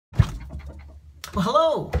Well,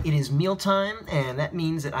 hello! It is mealtime, and that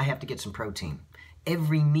means that I have to get some protein.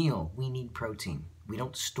 Every meal, we need protein. We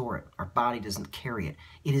don't store it. Our body doesn't carry it.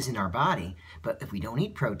 It is in our body, but if we don't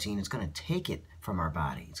eat protein, it's going to take it from our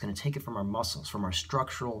body. It's going to take it from our muscles, from our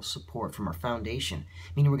structural support, from our foundation,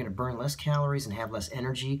 meaning we're going to burn less calories and have less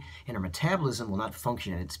energy, and our metabolism will not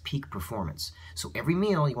function at its peak performance. So every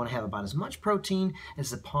meal, you want to have about as much protein as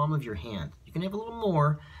the palm of your hand. You can have a little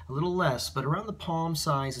more, a little less, but around the palm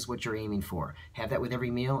size is what you're aiming for. Have that with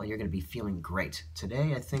every meal, and you're going to be feeling great.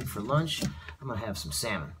 Today, I think for lunch, I'm going to have some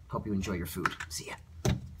salmon. Hope you enjoy your food. See ya.